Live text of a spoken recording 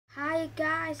Hey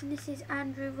guys, and this is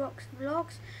Andrew Rocks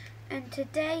Vlogs, and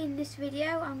today in this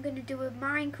video I'm going to do a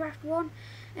Minecraft one,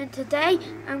 and today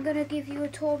I'm going to give you a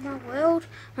tour of my world.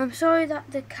 I'm sorry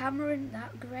that the camera isn't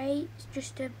that great, it's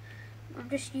just I'm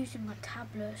just using my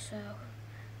tablet, so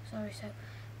sorry. So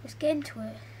let's get into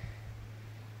it.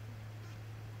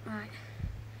 Right,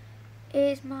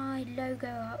 here's my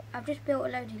logo. I've just built a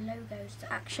load of logos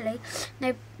actually.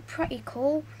 They're pretty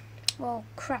cool. Well,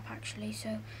 crap actually.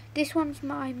 So this one's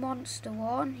my monster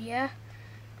one, yeah,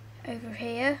 over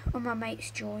here. All my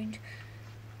mates joined,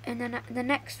 and then the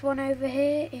next one over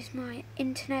here is my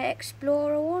Internet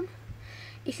Explorer one.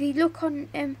 If you look on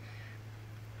the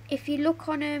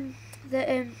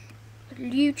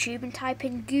YouTube and type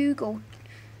in Google.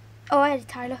 Oh, hey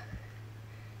Tyler.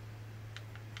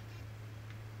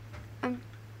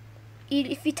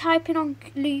 If you type in on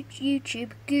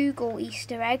YouTube, Google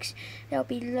Easter eggs, there'll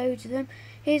be loads of them.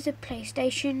 Here's a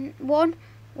PlayStation one.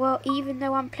 Well, even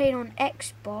though I'm playing on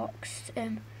Xbox,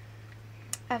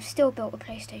 I've still built a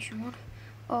PlayStation one.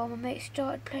 Oh, my mate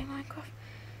started playing Minecraft.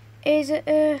 Here's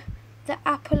the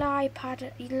Apple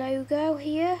iPad logo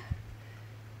here.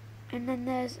 And then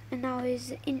now here's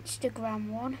the Instagram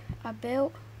one I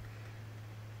built.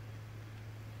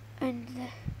 And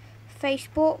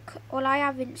Facebook. Well, I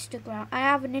have Instagram. I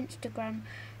have an Instagram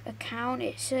account.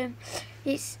 It's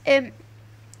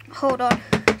hold on.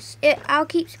 I'll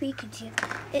keep speaking to you.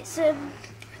 It's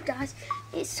guys.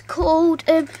 It's called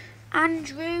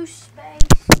Andrew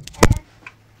Space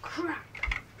Crap.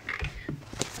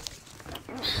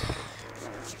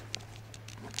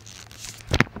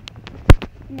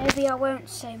 Maybe I won't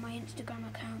say my Instagram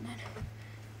account then.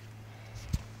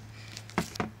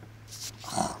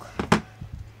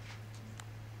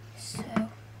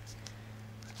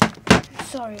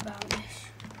 Sorry about this.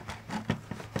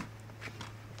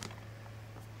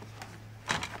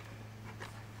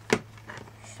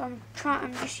 So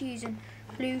I'm just using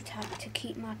blue tack to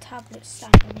keep my tablet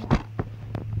standing up.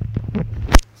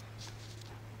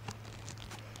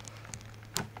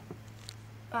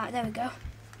 Right, there we go.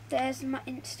 There's my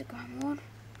Instagram one.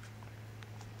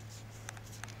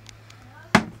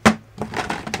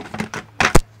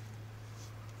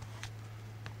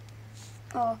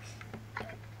 Oh.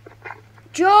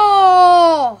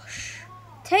 Josh!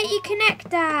 Take your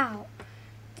Connect out.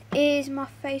 Here's my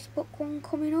Facebook one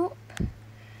coming up.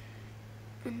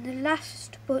 And the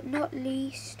last but not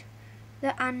least,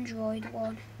 the Android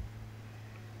one.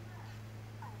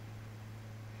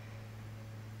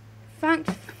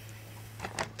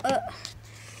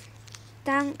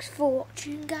 Thanks for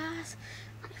watching, guys.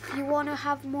 If you want to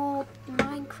have more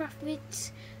Minecraft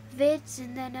vids,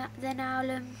 and then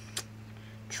I'll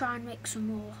try and make some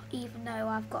more, even though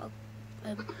I've got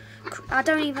I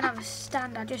don't even have a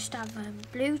stand. I just have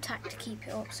blue tack to keep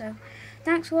it up. So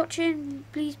thanks for watching.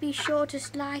 Please be sure to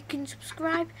like and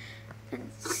subscribe,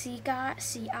 and I'll see you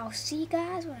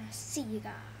guys when I see you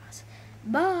guys.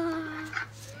 Bye.